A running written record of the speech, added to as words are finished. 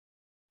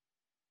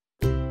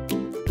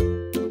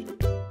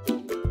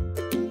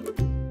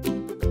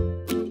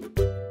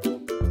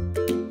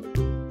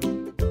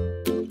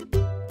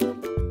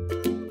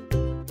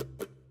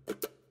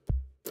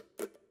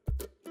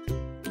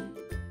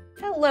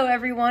Hello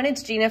everyone,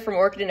 it's Gina from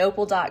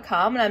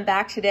orchidandopal.com, and I'm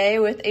back today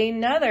with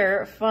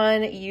another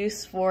fun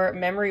use for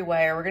memory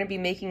wire. We're going to be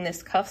making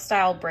this cuff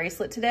style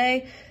bracelet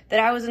today that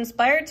I was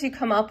inspired to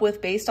come up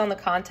with based on the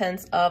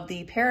contents of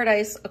the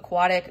Paradise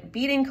Aquatic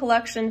beading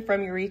collection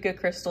from Eureka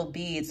Crystal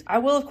Beads. I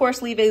will of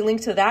course leave a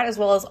link to that as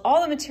well as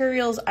all the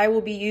materials I will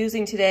be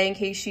using today in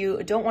case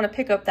you don't want to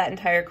pick up that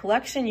entire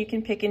collection. You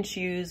can pick and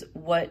choose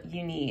what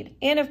you need.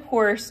 And of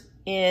course,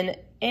 in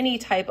any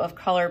type of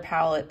color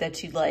palette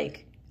that you'd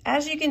like.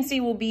 As you can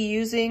see, we'll be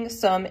using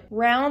some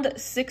round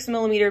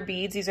 6mm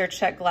beads. These are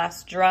check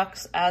glass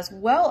Druks, as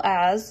well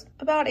as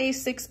about a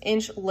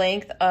 6-inch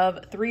length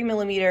of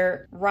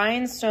 3mm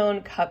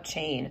Rhinestone Cup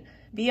Chain.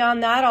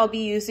 Beyond that, I'll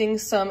be using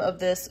some of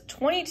this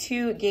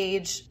 22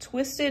 gauge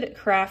twisted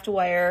craft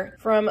wire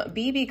from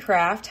BB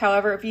Craft.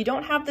 However, if you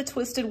don't have the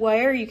twisted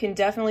wire, you can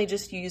definitely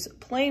just use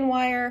plain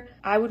wire.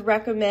 I would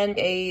recommend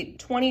a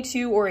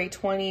 22 or a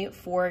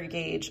 24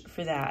 gauge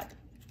for that.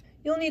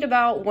 You'll need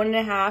about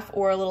 1.5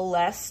 or a little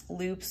less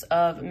loops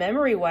of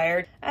memory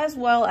wire, as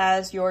well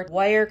as your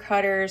wire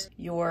cutters,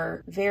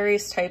 your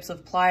various types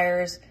of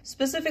pliers.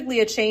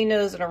 Specifically, a chain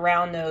nose and a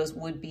round nose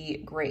would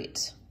be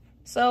great.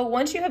 So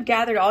once you have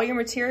gathered all your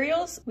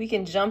materials, we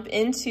can jump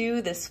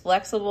into this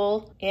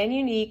flexible and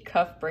unique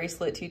cuff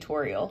bracelet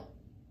tutorial.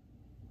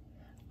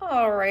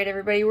 All right,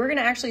 everybody, we're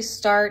gonna actually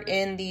start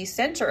in the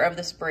center of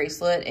this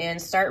bracelet and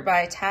start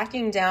by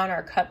tacking down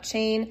our cup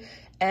chain,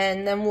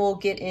 and then we'll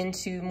get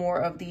into more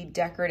of the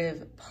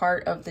decorative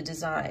part of the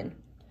design.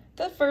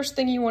 The first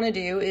thing you want to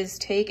do is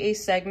take a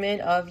segment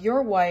of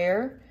your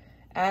wire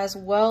as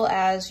well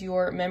as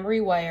your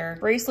memory wire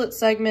bracelet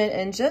segment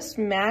and just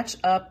match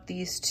up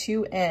these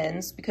two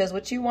ends, because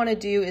what you want to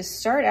do is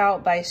start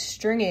out by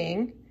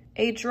stringing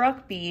a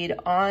Druk bead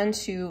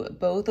onto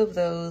both of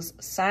those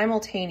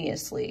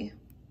simultaneously.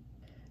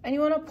 And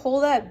you want to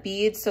pull that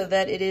bead so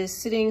that it is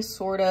sitting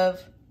sort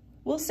of,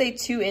 we'll say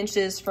 2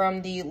 inches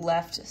from the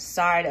left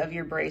side of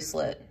your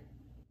bracelet.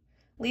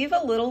 Leave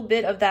a little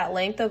bit of that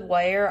length of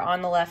wire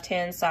on the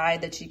left-hand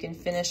side that you can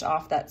finish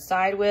off that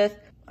side with.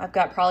 I've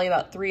got probably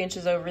about 3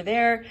 inches over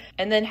there,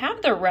 and then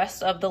have the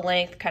rest of the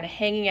length kind of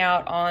hanging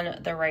out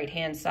on the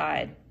right-hand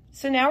side.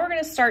 So now we're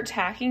going to start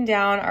tacking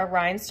down our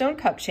rhinestone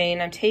cup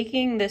chain. I'm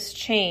taking this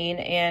chain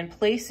and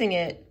placing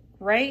it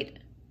right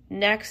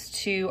next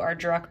to our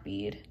Druk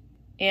bead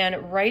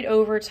and right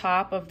over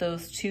top of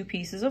those 2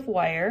 pieces of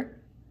wire.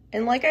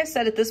 And like I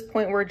said, at this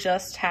point, we're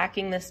just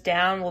tacking this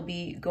down. We'll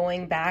be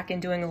going back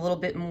and doing a little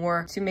bit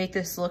more to make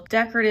this look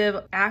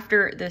decorative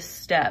after this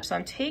step. So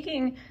I'm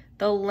taking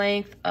the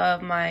length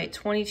of my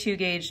 22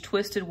 gauge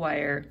twisted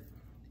wire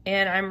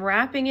and I'm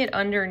wrapping it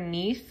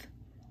underneath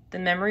the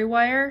memory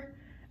wire.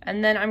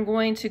 And then I'm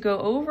going to go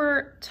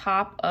over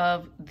top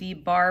of the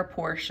bar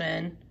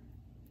portion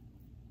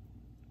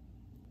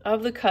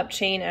of the cup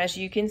chain, as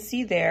you can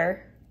see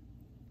there,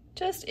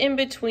 just in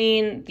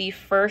between the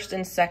first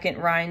and second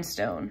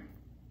rhinestone.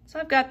 So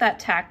I've got that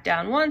tacked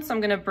down once.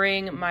 I'm gonna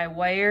bring my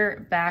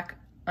wire back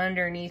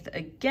underneath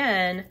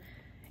again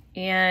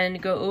and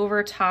go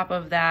over top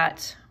of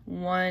that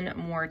one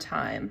more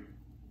time.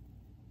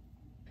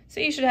 So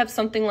you should have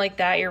something like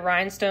that. Your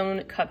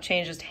rhinestone cup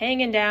chain just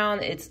hanging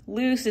down. It's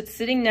loose, it's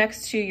sitting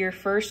next to your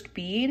first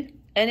bead,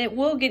 and it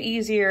will get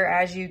easier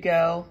as you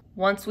go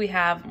once we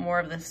have more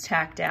of this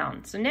tacked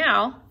down. So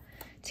now,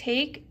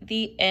 take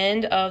the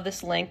end of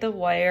this length of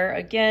wire,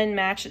 again,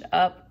 match it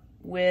up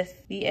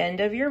with the end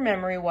of your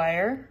memory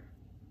wire,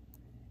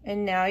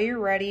 and now you're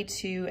ready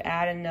to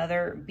add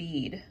another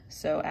bead.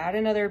 So add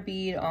another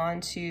bead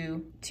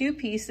onto 2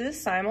 pieces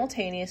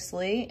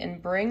simultaneously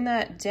and bring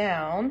that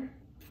down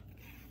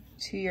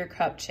to your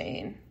cup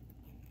chain.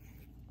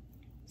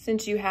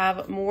 Since you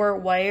have more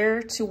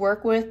wire to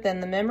work with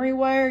than the memory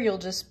wire, you'll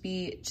just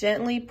be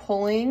gently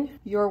pulling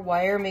your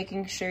wire,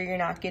 making sure you're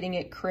not getting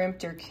it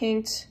crimped or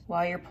kinked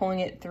while you're pulling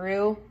it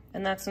through.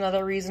 And that's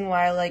another reason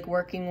why I like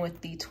working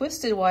with the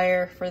twisted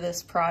wire for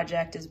this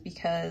project, is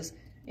because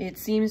it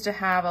seems to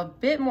have a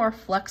bit more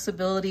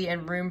flexibility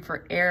and room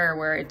for error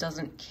where it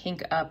doesn't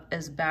kink up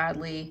as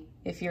badly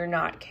if you're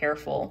not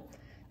careful.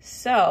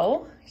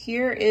 So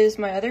here is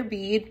my other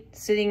bead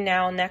sitting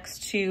now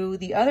next to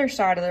the other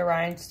side of the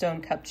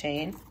rhinestone cup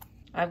chain.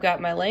 I've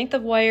got my length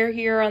of wire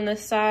here on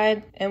this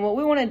side, and what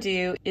we want to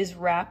do is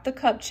wrap the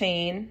cup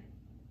chain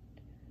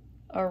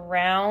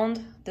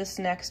around this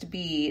next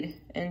bead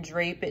and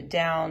drape it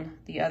down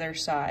the other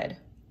side.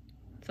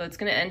 So it's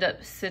going to end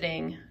up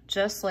sitting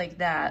just like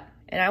that.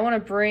 And I want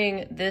to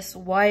bring this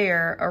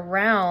wire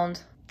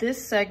around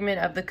this segment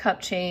of the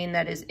cup chain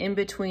that is in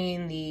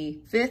between the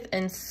 5th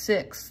and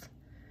 6th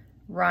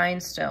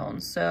rhinestone.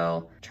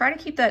 So try to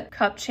keep that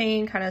cup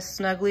chain kind of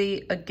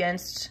snugly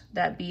against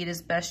that bead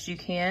as best you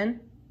can.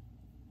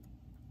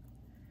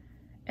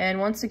 And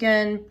once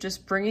again,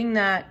 just bringing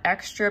that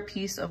extra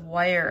piece of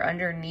wire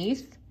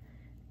underneath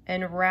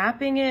and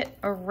wrapping it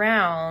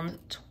around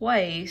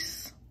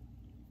twice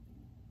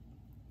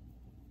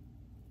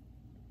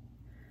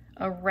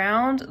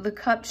around the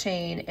cup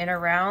chain and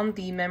around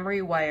the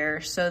memory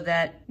wire so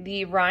that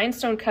the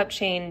rhinestone cup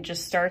chain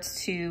just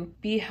starts to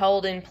be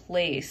held in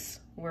place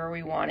where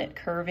we want it,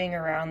 curving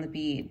around the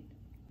bead.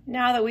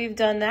 Now that we've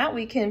done that,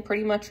 we can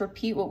pretty much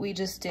repeat what we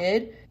just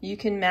did. You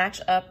can match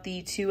up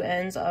the two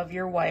ends of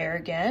your wire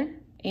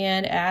again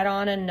and add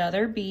on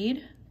another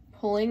bead,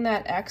 pulling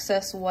that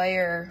excess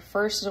wire,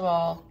 first of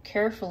all,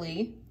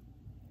 carefully,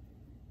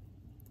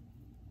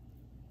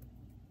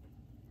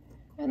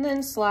 and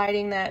then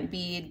sliding that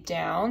bead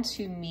down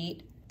to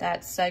meet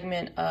that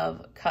segment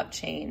of cup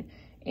chain.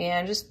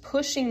 And just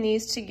pushing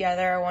these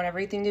together. I want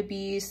everything to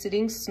be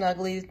sitting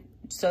snugly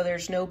so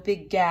there's no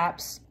big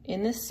gaps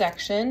in this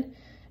section.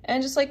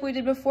 And just like we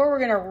did before, we're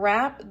gonna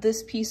wrap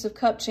this piece of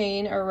cup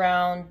chain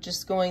around,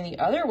 just going the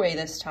other way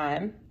this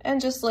time. And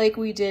just like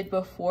we did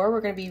before,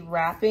 we're gonna be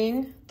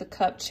wrapping the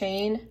cup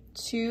chain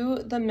to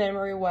the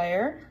memory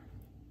wire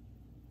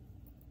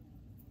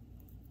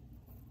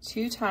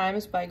 2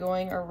 times by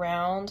going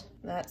around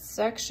that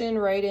section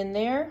right in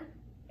there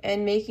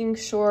and making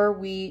sure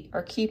we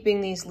are keeping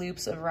these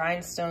loops of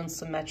rhinestones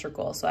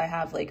symmetrical. So I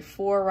have like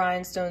 4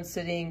 rhinestones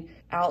sitting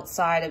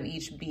outside of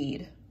each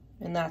bead,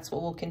 and that's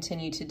what we'll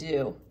continue to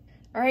do.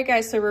 All right,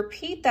 guys, so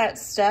repeat that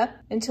step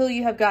until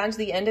you have gotten to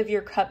the end of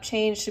your cup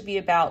chain. It should be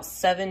about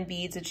 7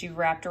 beads that you've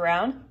wrapped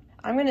around.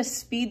 I'm gonna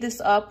speed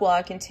this up while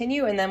I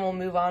continue, and then we'll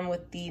move on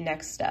with the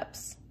next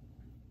steps.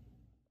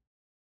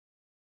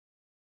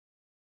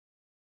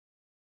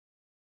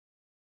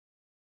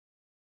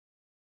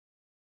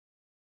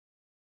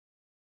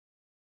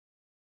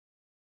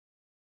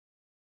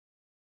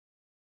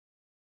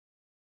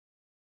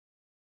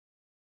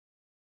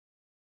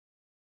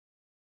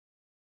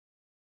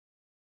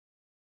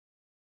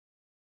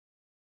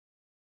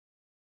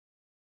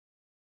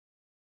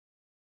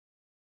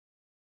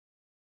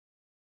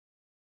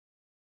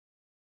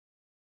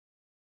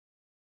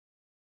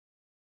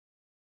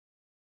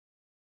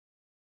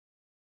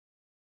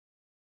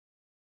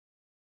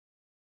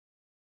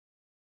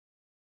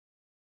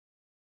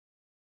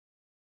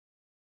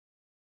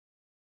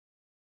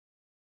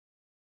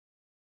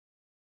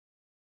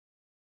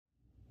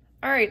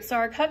 All right, so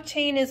our cup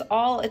chain is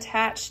all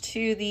attached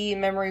to the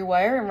memory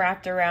wire and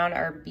wrapped around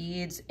our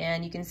beads.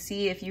 And you can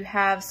see if you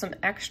have some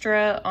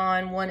extra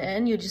on one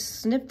end, you just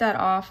snip that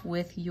off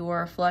with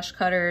your flush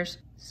cutters.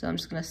 So I'm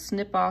just gonna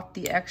snip off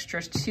the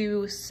extra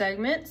 2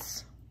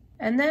 segments.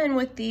 And then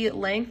with the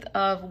length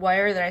of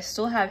wire that I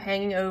still have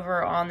hanging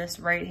over on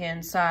this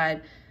right-hand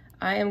side,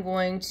 I am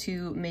going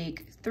to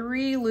make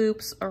 3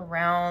 loops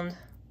around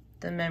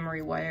the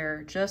memory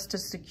wire just to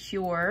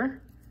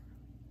secure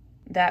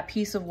that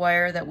piece of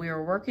wire that we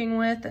were working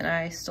with, and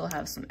I still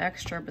have some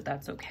extra, but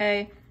that's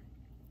okay.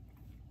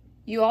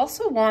 You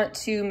also want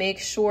to make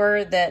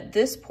sure that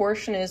this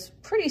portion is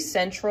pretty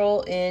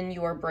central in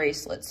your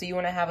bracelet. So you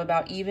want to have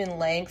about even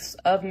lengths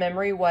of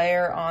memory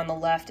wire on the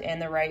left and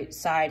the right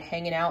side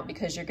hanging out,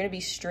 because you're going to be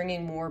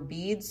stringing more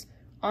beads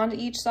onto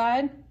each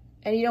side,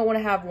 and you don't want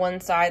to have one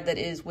side that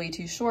is way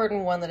too short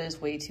and one that is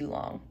way too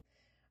long.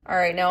 All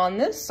right, now on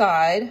this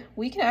side,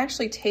 we can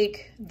actually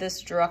take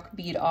this Druk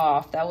bead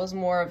off. That was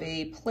more of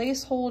a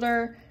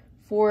placeholder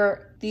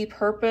for the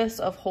purpose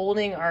of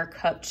holding our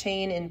cup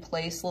chain in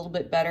place a little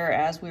bit better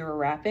as we were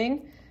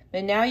wrapping.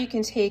 But now you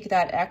can take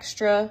that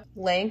extra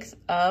length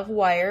of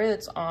wire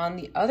that's on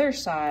the other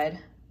side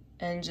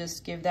and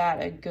just give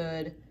that a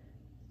good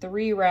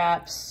 3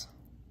 wraps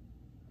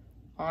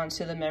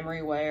onto the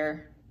memory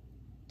wire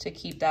to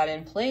keep that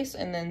in place,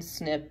 and then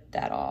snip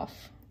that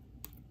off.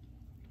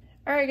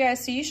 All right,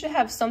 guys, so you should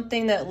have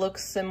something that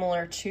looks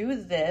similar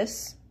to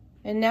this.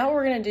 And now what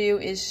we're gonna do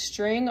is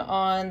string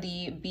on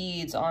the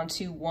beads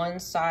onto one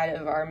side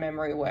of our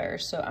memory wire.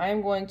 So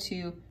I'm going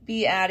to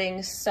be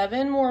adding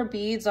 7 more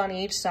beads on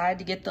each side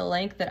to get the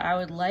length that I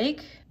would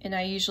like. And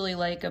I usually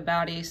like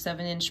about a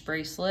 7-inch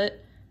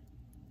bracelet.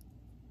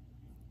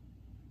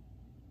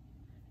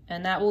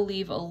 And that will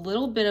leave a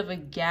little bit of a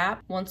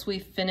gap once we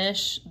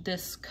finish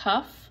this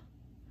cuff.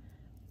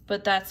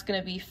 But that's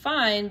gonna be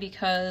fine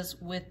because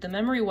with the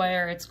memory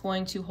wire, it's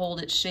going to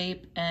hold its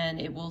shape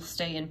and it will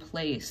stay in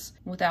place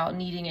without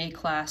needing a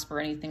clasp or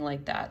anything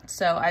like that.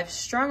 So I've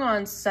strung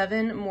on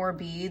 7 more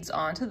beads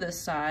onto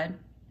this side.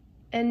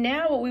 And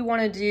now what we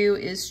wanna do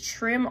is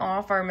trim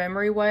off our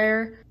memory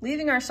wire,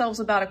 leaving ourselves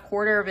about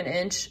 1/4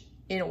 inch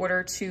in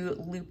order to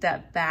loop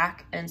that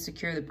back and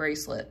secure the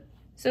bracelet.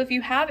 So if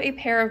you have a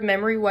pair of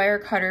memory wire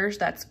cutters,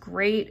 that's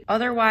great.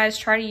 Otherwise,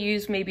 try to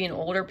use maybe an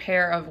older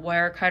pair of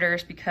wire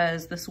cutters,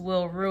 because this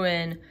will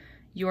ruin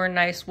your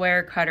nice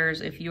wire cutters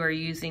if you are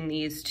using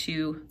these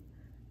to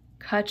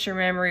cut your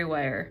memory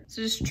wire.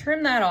 So just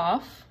trim that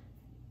off,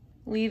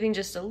 leaving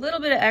just a little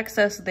bit of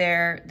excess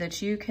there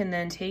that you can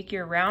then take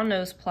your round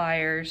nose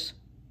pliers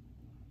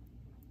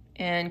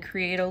and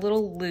create a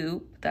little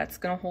loop that's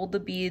gonna hold the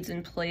beads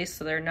in place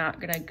so they're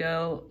not gonna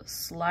go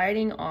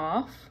sliding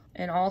off.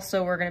 And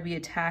also we're gonna be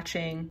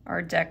attaching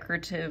our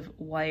decorative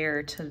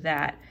wire to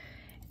that.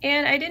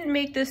 And I didn't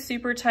make this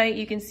super tight.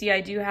 You can see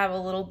I do have a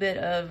little bit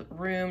of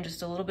room,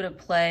 just a little bit of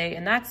play,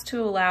 and that's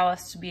to allow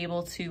us to be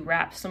able to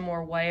wrap some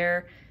more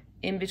wire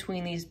in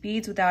between these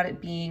beads without it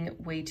being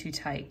way too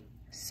tight.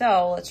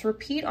 So let's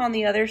repeat on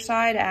the other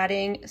side,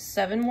 adding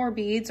 7 more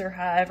beads or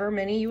however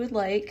many you would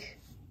like.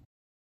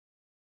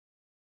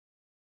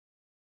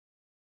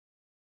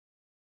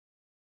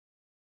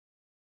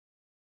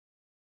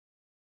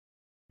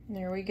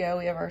 There we go,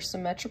 we have our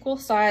symmetrical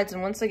sides,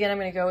 and once again I'm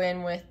going to go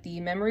in with the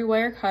memory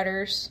wire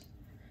cutters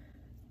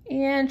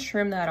and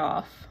trim that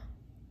off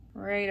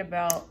right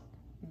about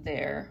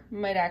there.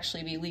 Might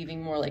actually be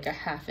leaving more like a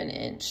 1/2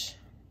 inch.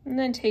 And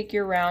then take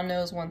your round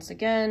nose once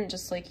again,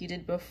 just like you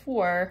did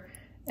before,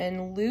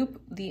 and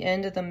loop the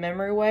end of the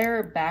memory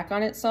wire back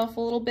on itself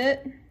a little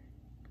bit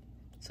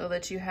so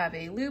that you have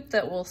a loop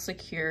that will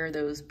secure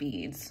those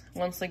beads.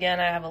 Once again,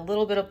 I have a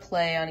little bit of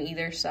play on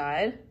either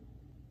side.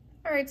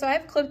 All right, so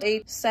I've clipped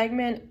a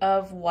segment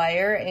of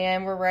wire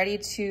and we're ready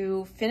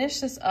to finish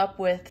this up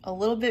with a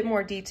little bit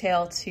more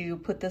detail to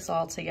put this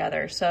all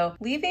together. So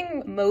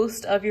leaving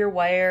most of your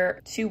wire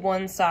to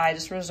one side,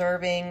 just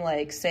reserving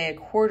like say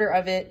 1/4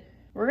 of it.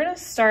 We're gonna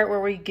start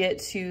where we get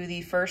to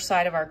the first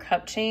side of our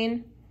cup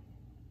chain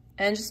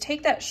and just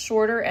take that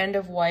shorter end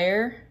of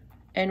wire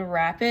and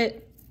wrap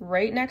it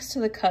right next to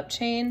the cup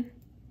chain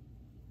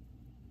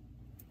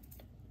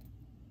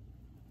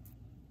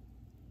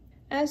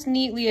as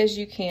neatly as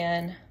you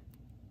can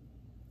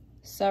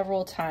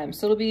several times.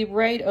 So it'll be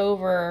right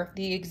over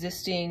the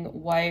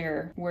existing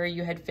wire where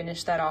you had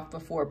finished that off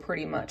before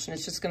pretty much, and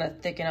it's just gonna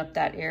thicken up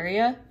that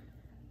area.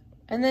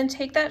 And then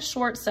take that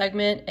short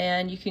segment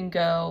and you can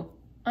go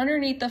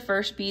underneath the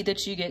first bead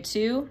that you get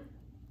to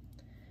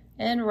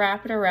and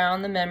wrap it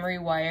around the memory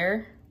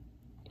wire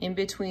in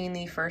between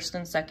the first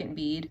and second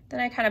bead. Then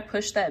I kind of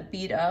push that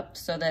bead up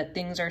so that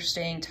things are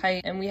staying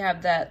tight and we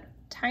have that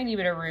tiny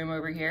bit of room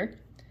over here.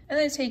 And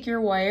then take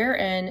your wire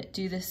and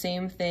do the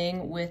same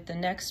thing with the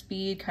next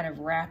bead, kind of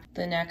wrap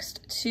the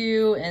next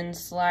 2 and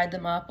slide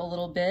them up a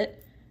little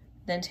bit.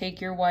 Then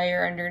take your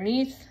wire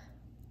underneath,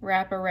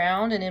 wrap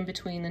around and in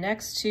between the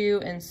next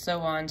 2 and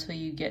so on until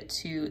you get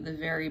to the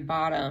very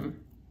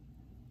bottom.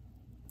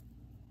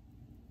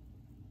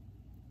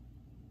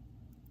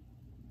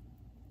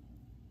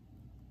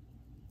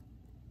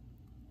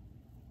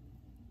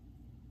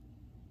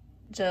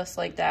 Just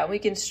like that. We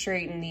can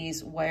straighten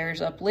these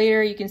wires up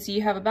later. You can see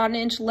you have about 1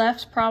 inch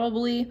left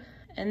probably.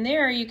 And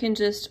there you can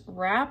just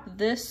wrap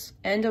this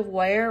end of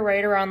wire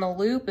right around the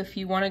loop. If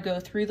you want to go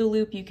through the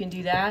loop, you can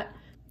do that.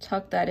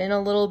 Tuck that in a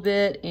little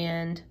bit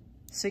and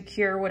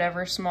secure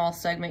whatever small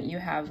segment you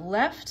have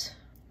left.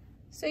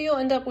 So you'll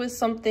end up with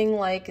something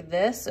like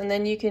this, and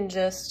then you can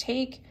just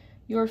take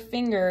your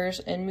fingers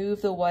and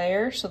move the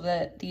wire so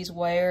that these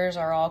wires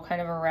are all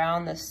kind of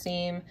around the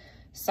same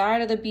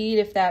side of the bead.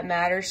 If that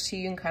matters to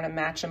you, and kind of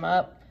match them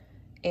up,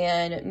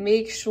 and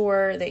make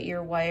sure that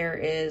your wire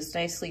is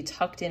nicely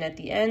tucked in at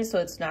the end so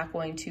it's not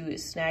going to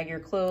snag your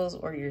clothes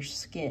or your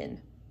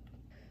skin.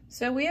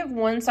 So we have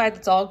one side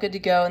that's all good to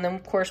go, and then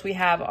of course we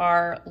have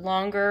our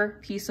longer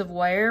piece of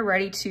wire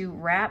ready to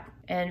wrap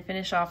and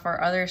finish off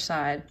our other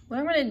side. What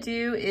I'm going to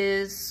do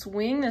is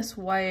swing this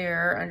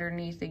wire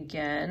underneath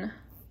again,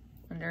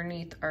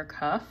 underneath our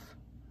cuff.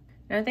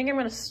 And I think I'm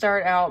going to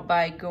start out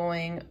by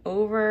going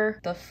over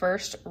the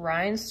first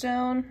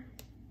rhinestone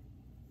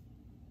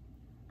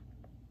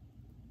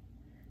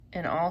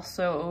and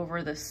also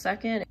over the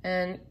second,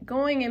 and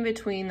going in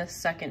between the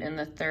second and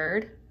the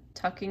third,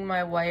 tucking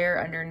my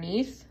wire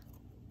underneath.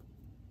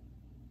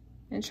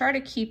 And try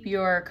to keep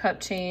your cup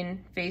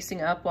chain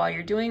facing up while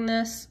you're doing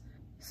this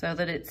so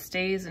that it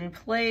stays in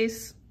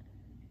place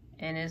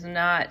and is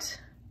not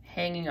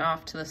hanging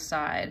off to the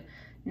side.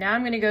 Now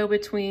I'm going to go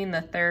between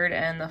the third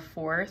and the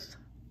fourth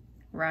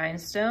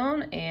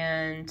rhinestone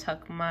and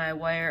tuck my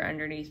wire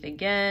underneath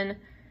again,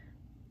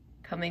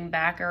 coming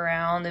back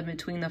around in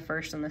between the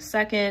first and the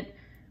second,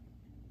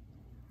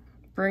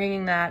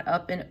 bringing that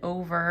up and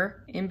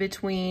over in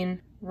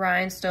between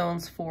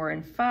rhinestones 4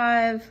 and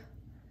 5,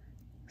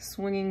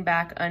 swinging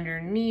back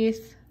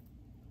underneath,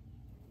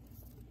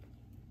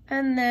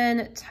 and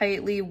then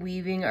tightly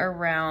weaving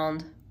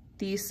around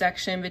the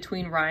section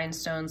between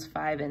rhinestones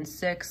 5 and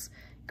 6,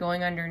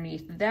 going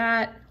underneath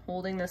that,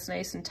 holding this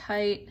nice and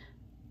tight.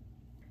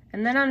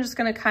 And then I'm just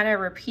gonna kind of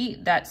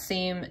repeat that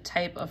same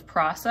type of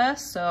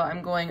process. So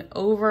I'm going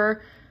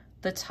over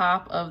the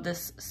top of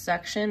this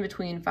section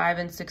between 5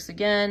 and 6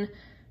 again,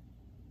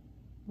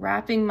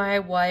 wrapping my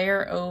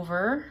wire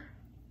over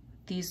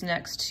these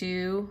next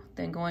 2,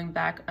 then going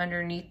back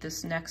underneath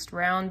this next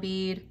round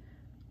bead,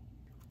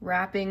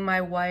 wrapping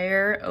my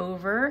wire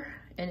over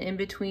and in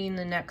between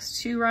the next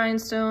 2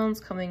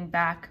 rhinestones, coming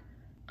back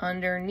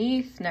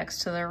underneath next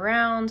to the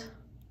round,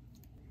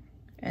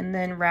 and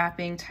then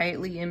wrapping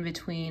tightly in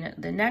between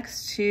the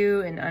next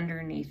 2 and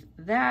underneath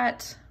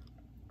that.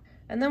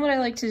 And then what I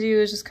like to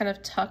do is just kind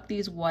of tuck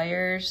these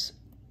wires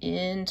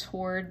in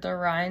toward the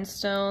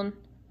rhinestone.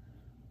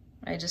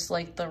 I just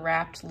like the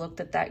wrapped look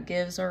that that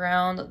gives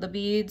around the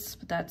beads,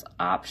 but that's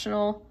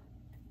optional.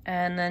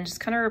 And then just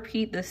kind of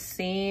repeat the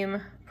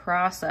same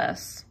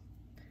process,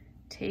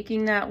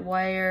 taking that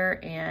wire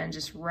and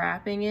just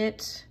wrapping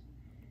it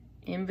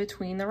in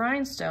between the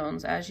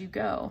rhinestones as you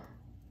go.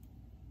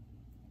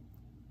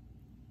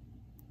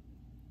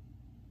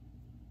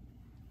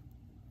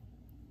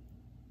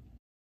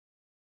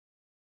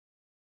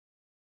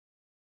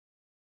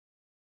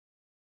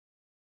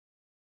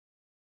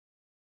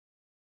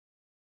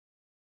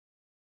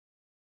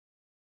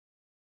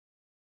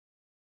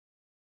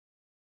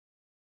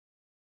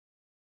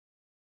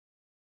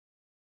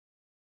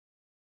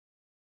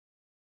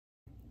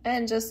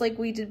 And just like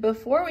we did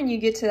before, when you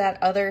get to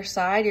that other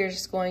side, you're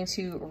just going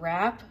to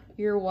wrap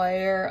your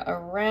wire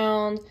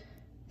around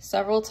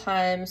several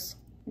times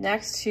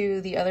next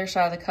to the other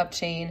side of the cup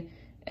chain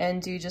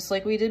and do just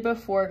like we did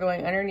before,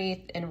 going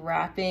underneath and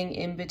wrapping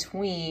in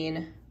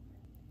between.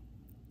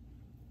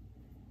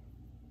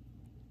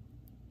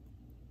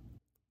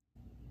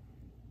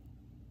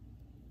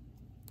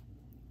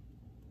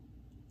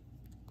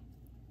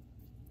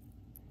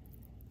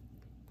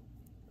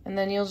 And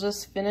then you'll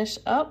just finish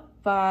up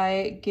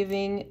by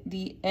giving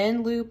the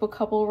end loop a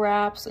couple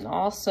wraps and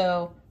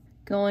also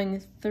going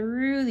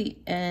through the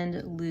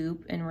end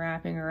loop and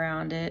wrapping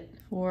around it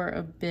for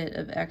a bit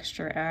of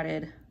extra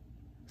added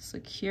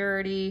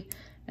security.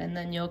 And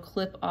then you'll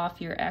clip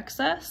off your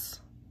excess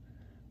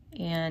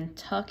and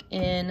tuck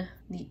in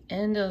the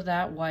end of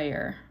that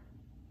wire.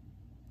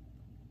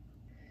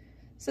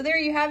 So there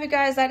you have it,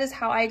 guys. That is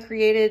how I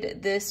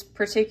created this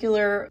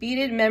particular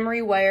beaded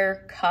memory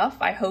wire cuff.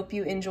 I hope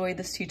you enjoyed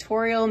this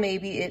tutorial.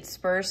 Maybe it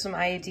spurs some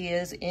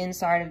ideas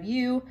inside of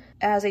you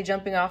as a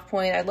jumping off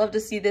point. I'd love to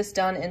see this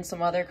done in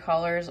some other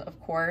colors, of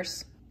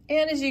course.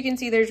 And as you can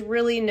see, there's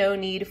really no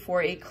need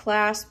for a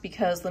clasp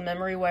because the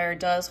memory wire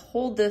does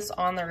hold this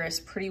on the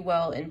wrist pretty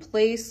well in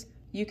place.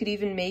 You could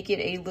even make it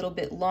a little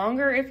bit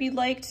longer if you'd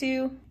like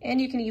to, and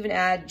you can even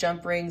add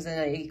jump rings and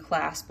a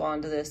clasp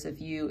onto this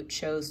if you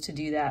chose to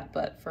do that.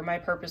 But for my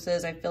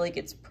purposes, I feel like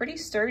it's pretty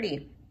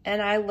sturdy,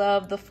 and I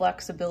love the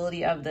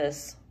flexibility of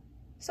this.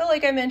 So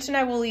like I mentioned,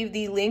 I will leave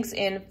the links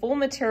and full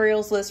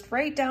materials list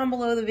right down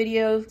below the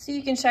video so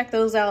you can check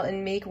those out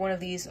and make one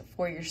of these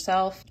for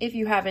yourself if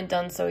you haven't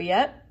done so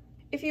yet.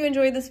 If you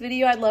enjoyed this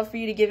video, I'd love for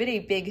you to give it a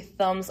big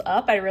thumbs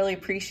up. I really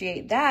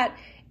appreciate that.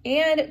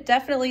 And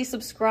definitely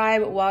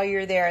subscribe while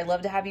you're there. I'd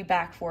love to have you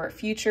back for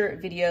future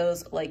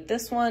videos like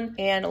this one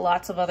and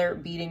lots of other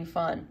beading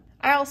fun.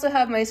 I also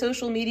have my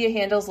social media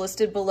handles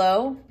listed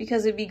below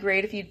because it'd be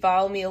great if you'd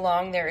follow me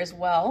along there as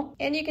well.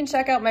 And you can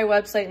check out my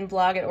website and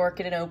blog at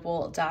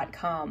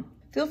orchidandopal.com.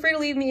 Feel free to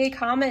leave me a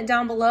comment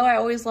down below. I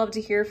always love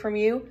to hear from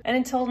you. And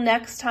until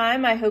next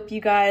time, I hope you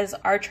guys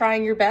are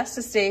trying your best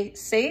to stay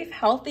safe,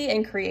 healthy,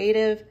 and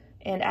creative.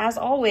 And as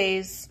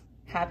always,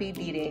 happy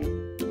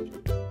beading.